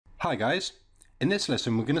Hi guys, in this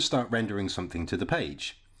lesson we're going to start rendering something to the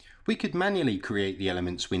page. We could manually create the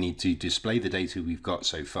elements we need to display the data we've got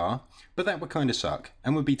so far, but that would kind of suck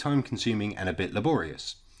and would be time consuming and a bit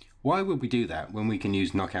laborious. Why would we do that when we can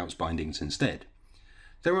use Knockout's bindings instead?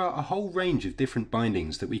 There are a whole range of different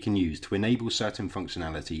bindings that we can use to enable certain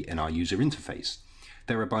functionality in our user interface.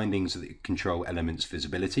 There are bindings that control elements'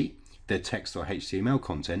 visibility, their text or HTML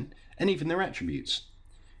content, and even their attributes.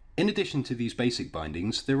 In addition to these basic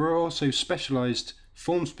bindings, there are also specialized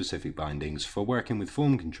form-specific bindings for working with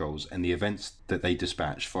form controls and the events that they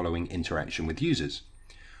dispatch following interaction with users.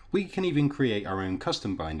 We can even create our own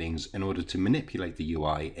custom bindings in order to manipulate the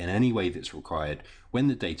UI in any way that's required when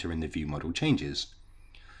the data in the view model changes.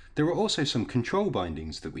 There are also some control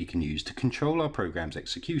bindings that we can use to control our program's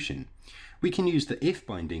execution. We can use the if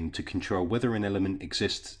binding to control whether an element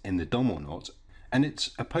exists in the DOM or not, and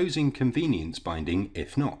its opposing convenience binding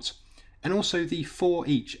if not, and also the for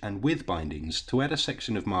each and with bindings to add a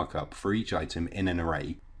section of markup for each item in an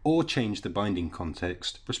array or change the binding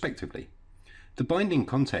context respectively. The binding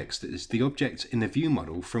context is the object in the view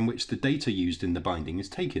model from which the data used in the binding is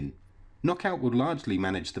taken. Knockout will largely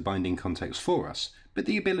manage the binding context for us, but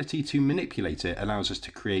the ability to manipulate it allows us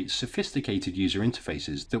to create sophisticated user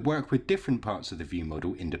interfaces that work with different parts of the view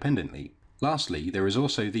model independently. Lastly, there is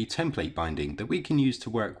also the template binding that we can use to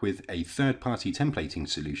work with a third-party templating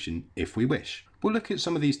solution if we wish. We'll look at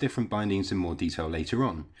some of these different bindings in more detail later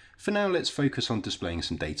on. For now, let's focus on displaying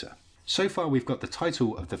some data. So far we've got the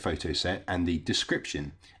title of the photo set and the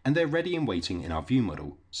description, and they're ready and waiting in our view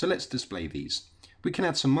model, so let's display these. We can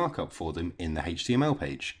add some markup for them in the HTML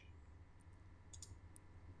page.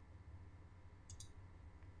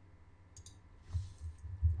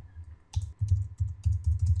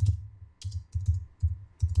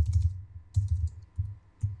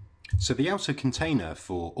 So the outer container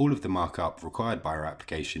for all of the markup required by our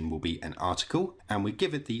application will be an article, and we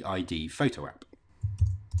give it the ID photo app.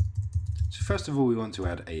 So first of all, we want to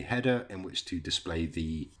add a header in which to display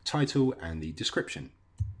the title and the description.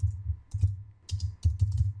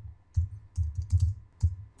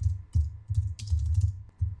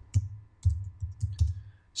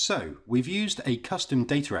 So we've used a custom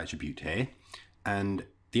data attribute here, and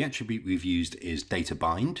the attribute we've used is data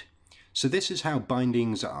bind. So this is how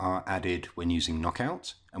bindings are added when using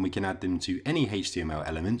Knockout, and we can add them to any HTML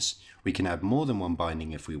elements. We can add more than one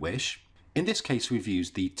binding if we wish. In this case, we've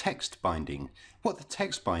used the text binding. What the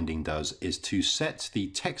text binding does is to set the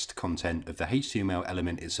text content of the HTML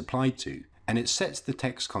element it's applied to, and it sets the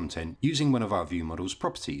text content using one of our view model's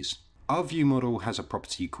properties. Our view model has a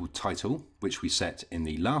property called title, which we set in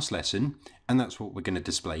the last lesson, and that's what we're going to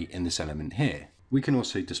display in this element here. We can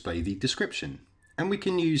also display the description, and we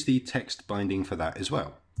can use the text binding for that as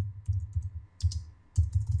well.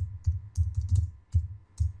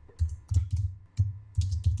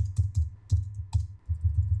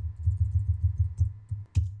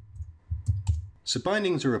 So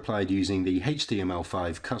bindings are applied using the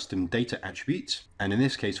HTML5 custom data attribute, and in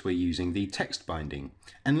this case we're using the text binding,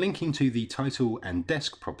 and linking to the title and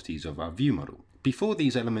desk properties of our view model. Before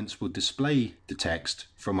these elements will display the text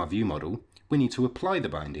from our view model, we need to apply the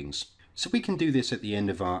bindings. So we can do this at the end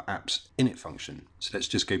of our app's init function. So let's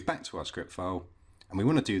just go back to our script file, and we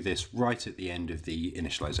want to do this right at the end of the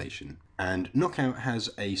initialization. And Knockout has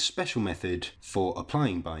a special method for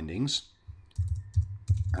applying bindings,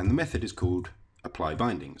 and the method is called apply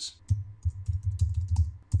bindings.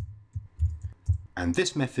 And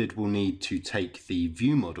this method will need to take the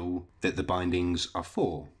view model that the bindings are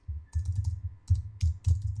for.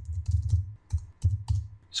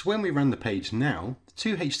 So when we run the page now, the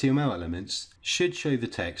two HTML elements should show the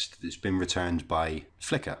text that's been returned by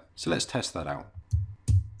Flickr. So let's test that out.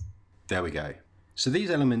 There we go. So these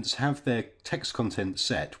elements have their text content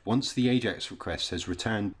set once the AJAX request has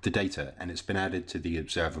returned the data and it's been added to the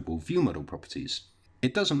observable view model properties.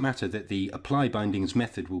 It doesn't matter that the apply bindings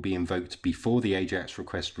method will be invoked before the AJAX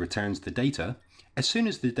request returns the data. As soon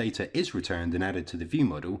as the data is returned and added to the view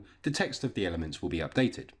model, the text of the elements will be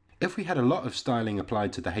updated. If we had a lot of styling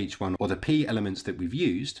applied to the H1 or the P elements that we've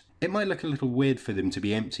used, it might look a little weird for them to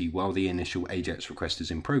be empty while the initial AJAX request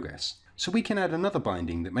is in progress. So we can add another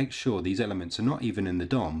binding that makes sure these elements are not even in the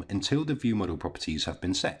DOM until the view model properties have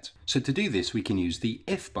been set. So to do this, we can use the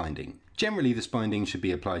if binding. Generally, this binding should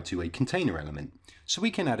be applied to a container element, so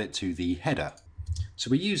we can add it to the header.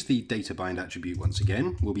 So we use the data bind attribute once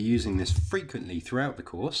again. We'll be using this frequently throughout the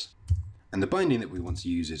course. And the binding that we want to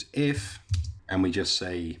use is if, and we just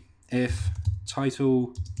say if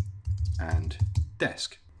title and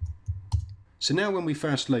desk. So now when we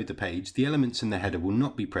first load the page, the elements in the header will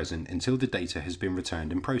not be present until the data has been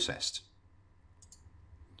returned and processed.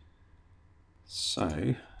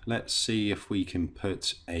 So let's see if we can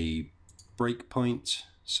put a breakpoint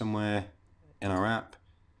somewhere in our app.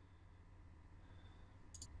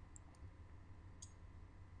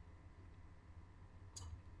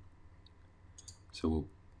 So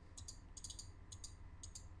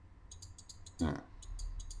we'll,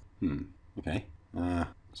 okay,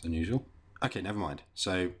 that's unusual. Okay, never mind.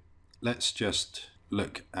 So let's just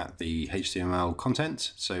look at the HTML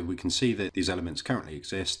content so we can see that these elements currently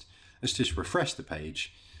exist. Let's just refresh the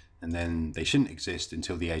page, and then they shouldn't exist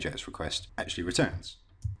until the AJAX request actually returns.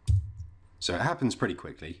 So it happens pretty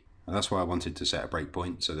quickly, and that's why I wanted to set a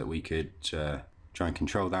breakpoint so that we could try and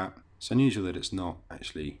control that. It's unusual that it's not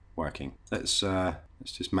actually working. Let's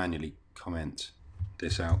just manually comment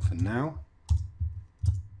this out for now.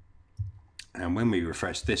 And when we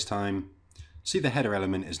refresh this time, see the header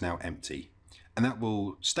element is now empty, and that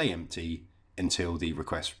will stay empty until the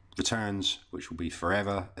request returns, which will be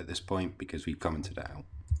forever at this point because we've commented it out.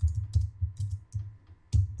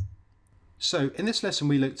 So in this lesson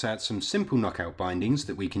we looked at some simple knockout bindings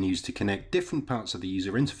that we can use to connect different parts of the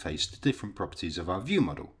user interface to different properties of our view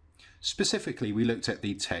model. Specifically, we looked at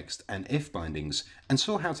the text and if bindings and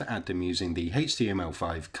saw how to add them using the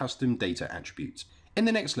HTML5 custom data attribute. In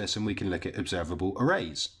the next lesson we can look at observable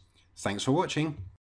arrays. Thanks for watching.